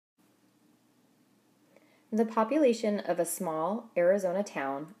The population of a small Arizona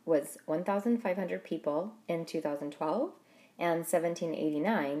town was 1,500 people in 2012 and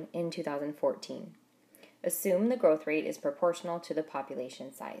 1,789 in 2014. Assume the growth rate is proportional to the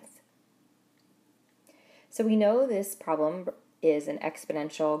population size. So we know this problem is an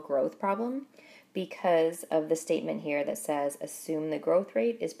exponential growth problem because of the statement here that says assume the growth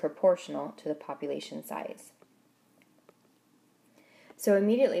rate is proportional to the population size. So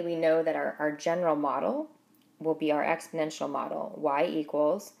immediately we know that our general model will be our exponential model, y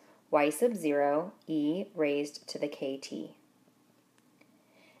equals y sub 0 e raised to the kt.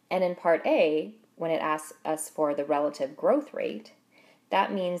 And in part A, when it asks us for the relative growth rate,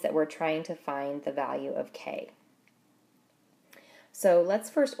 that means that we're trying to find the value of k. So let's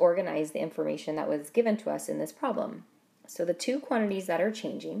first organize the information that was given to us in this problem. So the two quantities that are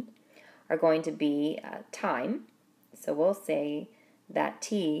changing are going to be time. So we'll say that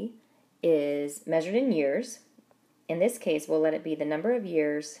t is measured in years. In this case, we'll let it be the number of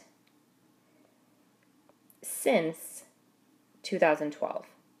years since 2012,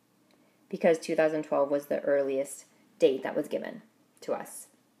 because 2012 was the earliest date that was given to us.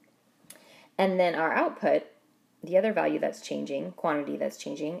 And then our output, the other value that's changing, quantity that's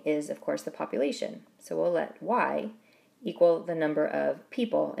changing, is of course the population. So we'll let y equal the number of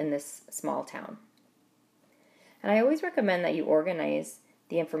people in this small town. And I always recommend that you organize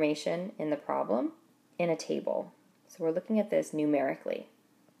the information in the problem in a table. So we're looking at this numerically.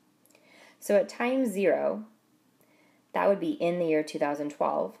 So at time 0, that would be in the year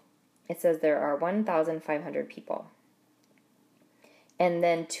 2012. It says there are 1,500 people. And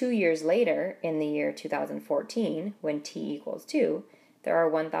then 2 years later, in the year 2014, when t equals 2, there are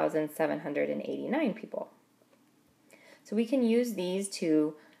 1,789 people. So we can use these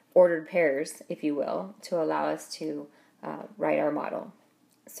two ordered pairs, if you will, to allow us to write our model.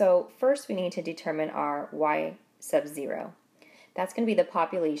 So first we need to determine our y sub 0. That's going to be the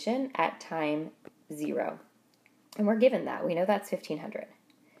population at time 0. And we're given that. We know that's 1,500.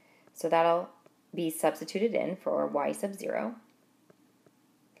 So that'll be substituted in for y sub 0.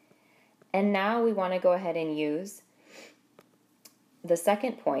 And now we want to go ahead and use the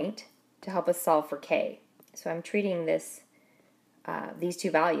second point to help us solve for k. So I'm treating this, these two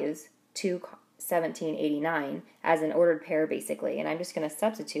values, 1789, as an ordered pair basically. And I'm just going to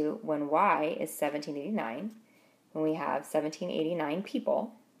substitute when y is 1789, when we have 1789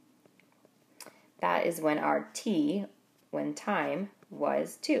 people. That is when our t, when time,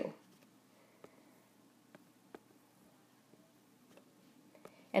 was 2.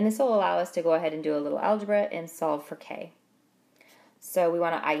 And this will allow us to go ahead and do a little algebra and solve for k. So we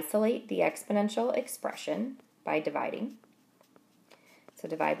want to isolate the exponential expression by dividing. So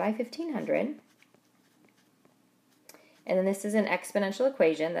divide by 1,500. And then this is an exponential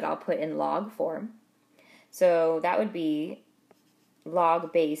equation that I'll put in log form. So that would be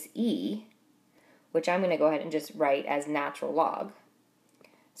log base e, which I'm going to go ahead and just write as natural log.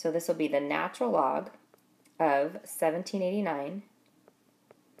 So this will be the natural log of 1789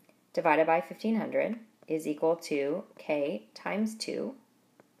 divided by 1,500 is equal to k times 2.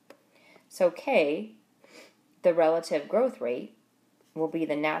 So k, the relative growth rate, will be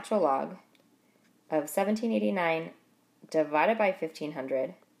the natural log of 1789 divided by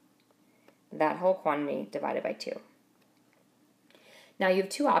 1,500, that whole quantity divided by 2. Now you have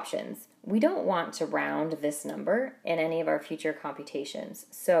two options. We don't want to round this number in any of our future computations.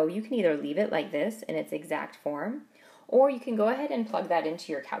 So you can either leave it like this in its exact form, or you can go ahead and plug that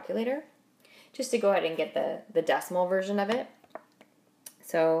into your calculator just to go ahead and get the decimal version of it.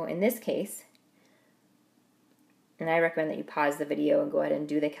 So in this case, and I recommend that you pause the video and go ahead and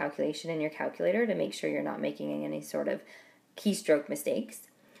do the calculation in your calculator to make sure you're not making any sort of keystroke mistakes.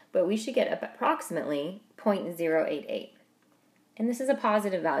 But we should get approximately 0.088. And this is a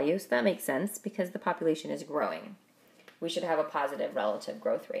positive value, so that makes sense because the population is growing. We should have a positive relative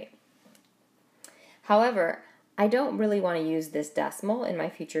growth rate. However, I don't really want to use this decimal in my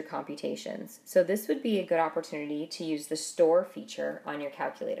future computations. So this would be a good opportunity to use the store feature on your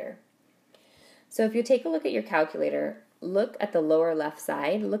calculator. So if you take a look at your calculator, look at the lower left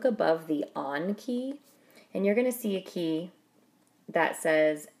side, look above the on key, and you're going to see a key that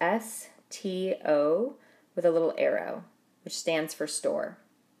says STO with a little arrow, which stands for store.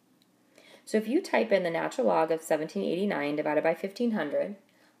 So if you type in the natural log of 1789 divided by 1,500,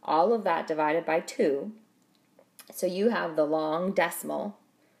 all of that divided by 2, so you have the long decimal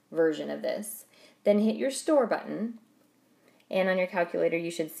version of this, then hit your store button, and on your calculator you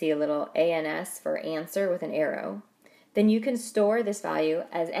should see a little ANS for answer with an arrow. Then you can store this value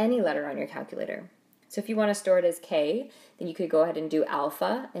as any letter on your calculator. So if you want to store it as K, then you could go ahead and do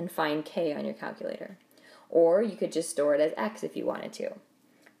alpha and find K on your calculator. or you could just store it as x if you wanted to.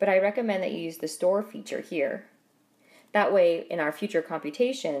 But I recommend that you use the store feature here. That way, in our future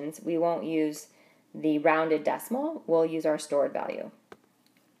computations, we won't use the rounded decimal, we'll use our stored value.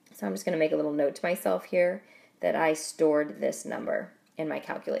 So I'm just going to make a little note to myself here that I stored this number in my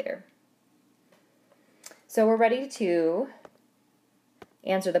calculator. So we're ready to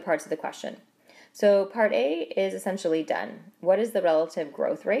answer the parts of the question. So part A is essentially done. What is the relative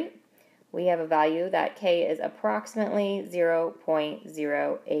growth rate? We have a value that k is approximately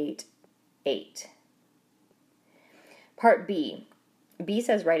 0.088. Part B. B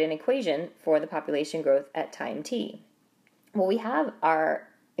says write an equation for the population growth at time t. Well, we have our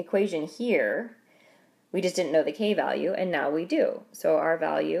equation here. We just didn't know the k value, and now we do. So our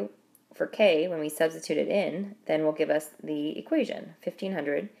value for k, when we substitute it in, then will give us the equation,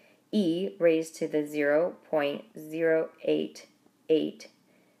 1500 e raised to the 0.088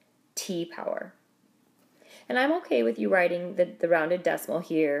 t power. And I'm okay with you writing the rounded decimal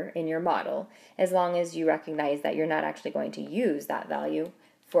here in your model, as long as you recognize that you're not actually going to use that value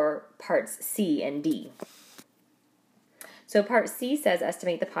for parts C and D. So part C says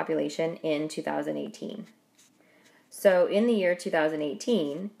estimate the population in 2018. So in the year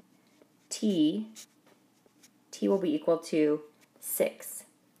 2018, t will be equal to 6.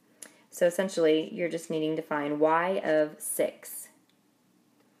 So essentially, you're just needing to find y of 6.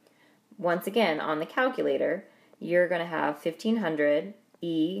 Once again, on the calculator, you're going to have 1500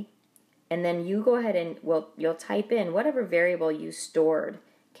 e, and then you go ahead and you'll type in whatever variable you stored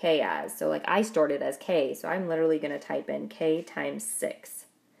k as. So like I stored it as k, so I'm literally going to type in k times 6.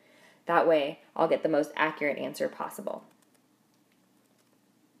 That way, I'll get the most accurate answer possible.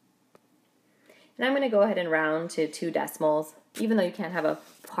 And I'm going to go ahead and round to 2 decimals, even though you can't have a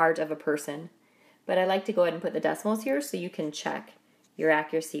part of a person. But I like to go ahead and put the decimals here so you can check your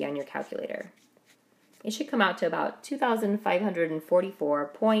accuracy on your calculator. It should come out to about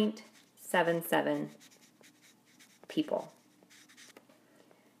 2,544.77 people.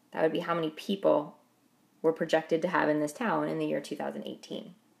 That would be how many people were projected to have in this town in the year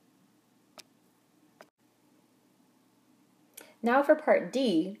 2018. Now for part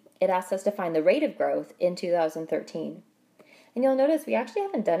D, it asks us to find the rate of growth in 2013. And you'll notice we actually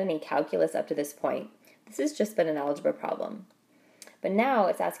haven't done any calculus up to this point. This has just been an algebra problem. But now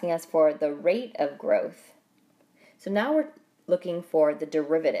it's asking us for the rate of growth. So now we're looking for the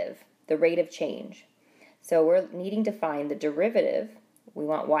derivative, the rate of change. So we're needing to find the derivative, we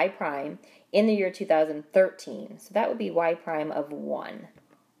want y prime, in the year 2013. So that would be y prime of 1.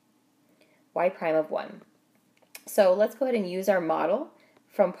 Y prime of 1. So let's go ahead and use our model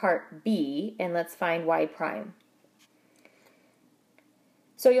from part B, and let's find y prime.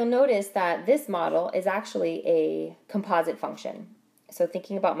 So you'll notice that this model is actually a composite function. So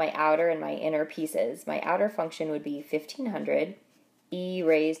thinking about my outer and my inner pieces, my outer function would be 1500 e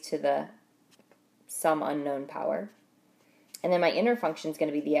raised to the some unknown power. And then my inner function is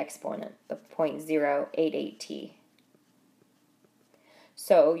going to be the exponent, the 0.088t.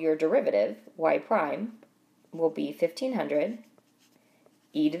 So your derivative, y prime, will be 1500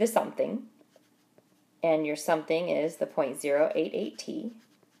 e to the something, and your something is the 0.088t.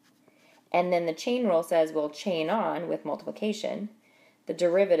 And then the chain rule says we'll chain on with multiplication the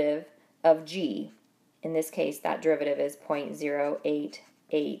derivative of g. In this case, that derivative is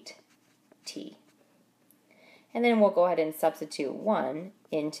 0.088t. And then we'll go ahead and substitute 1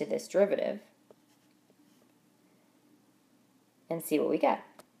 into this derivative and see what we get.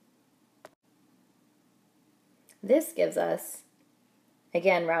 This gives us,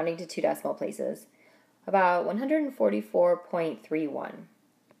 again rounding to 2 decimal places, about 144.31.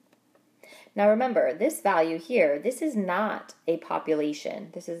 Now remember, this value here, this is not a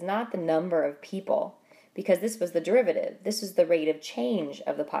population. This is not the number of people, because this was the derivative. This is the rate of change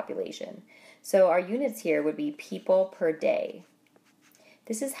of the population. So our units here would be people per day.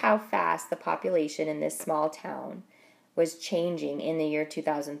 This is how fast the population in this small town was changing in the year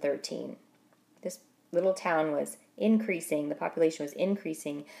 2013. This little town was increasing, the population was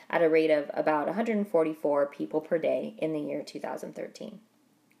increasing at a rate of about 144 people per day in the year 2013.